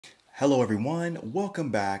Hello everyone, welcome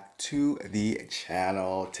back to the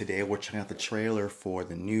channel. Today we're checking out the trailer for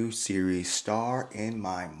the new series Star in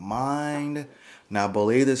My Mind. Now I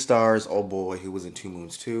believe this stars, oh boy, who was in Two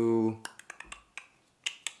Moons 2.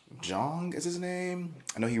 Jong is his name.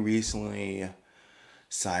 I know he recently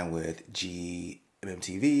signed with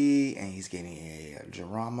GMMTV and he's getting a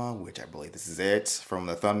drama, which I believe this is it from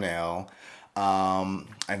the thumbnail. I'm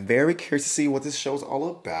very curious to see what this show's all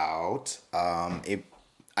about.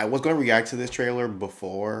 I was going to react to this trailer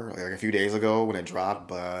before, like a few days ago when it dropped,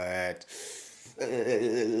 but you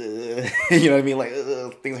know what I mean? Like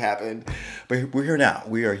things happened, but we're here now.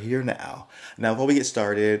 We are here now. Now, before we get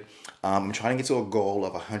started, I'm trying to get to a goal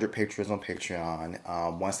of 100 patrons on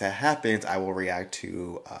Patreon. Once that happens, I will react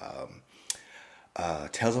to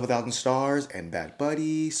Tales of a Thousand Stars and Bad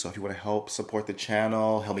Buddy. So if you want to help support the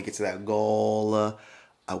channel, help me get to that goal,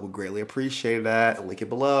 I would greatly appreciate that. Link it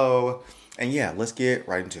below. And yeah, let's get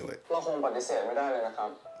right into it.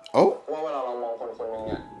 Oh.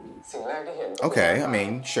 Okay, I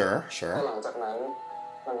mean, sure.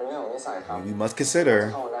 We must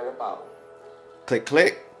consider. Click,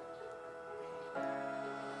 click.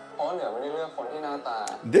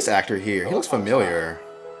 This actor here, he looks familiar.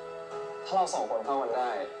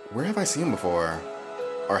 Where have I seen him before?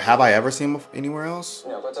 Or have I ever seen him anywhere else?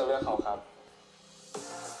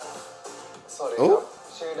 Oh.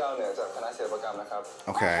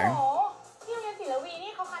 Okay.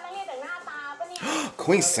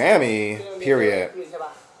 Queen Sammy, period.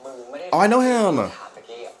 Oh, I know him.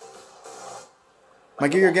 My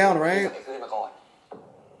Gear Your Gown, right?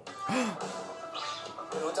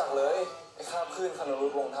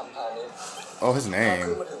 Oh, his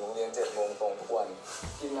name.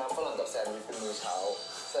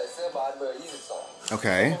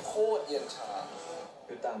 Okay.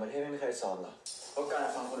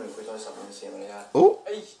 Oh.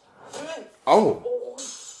 Oh.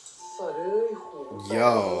 Yo.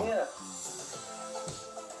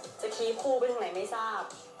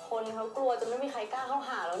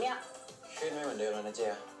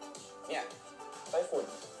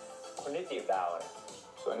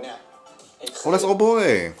 Oh, that's old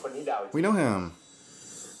boy. We know him.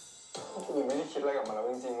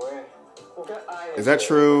 Is that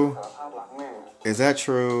true? Is that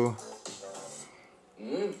true?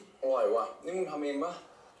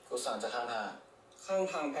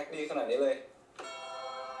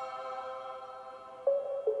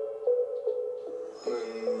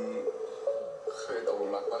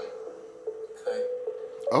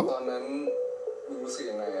 Oh.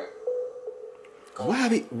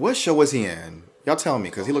 What show was he in? Y'all tell me,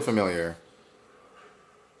 because he looked familiar.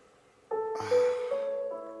 I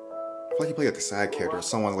feel like he played like the side character,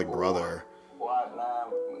 someone's like brother.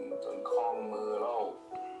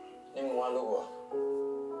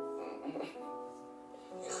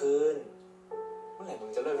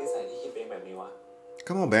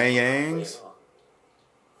 Come on, Bang Yangs.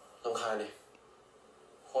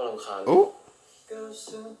 Oh.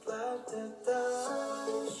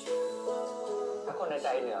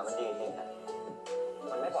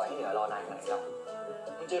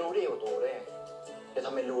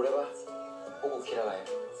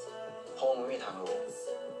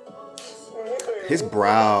 His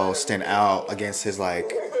brows stand out against his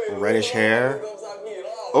like reddish hair.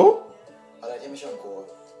 Oh.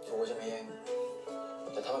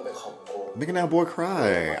 Making that boy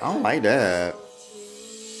cry. I don't like that.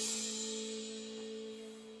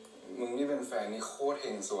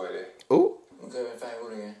 Oh.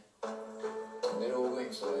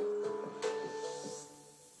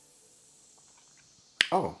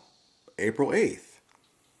 Oh, April 8th.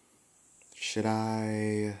 Should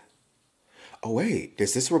I... Oh, wait.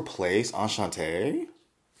 Does this replace Enchante?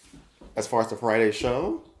 As far as the Friday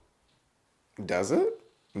show? Does it?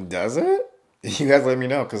 Does it? You guys let me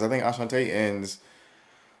know, because I think Enchante ends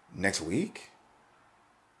next week.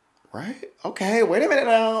 Right? Okay, wait a minute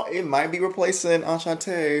now. It might be replacing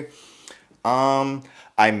Enchante.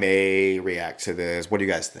 I may react to this. What do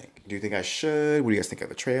you guys think? Do you think I should? What do you guys think of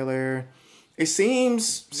the trailer? It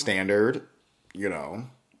seems standard, you know.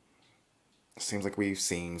 It seems like we've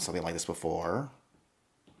seen something like this before.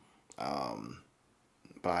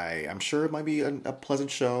 But I'm sure it might be a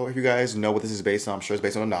pleasant show. If you guys know what this is based on, I'm sure it's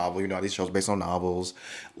based on a novel. You know, these shows are based on novels.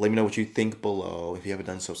 Let me know what you think below. If you haven't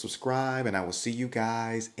done so, subscribe. And I will see you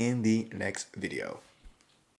guys in the next video.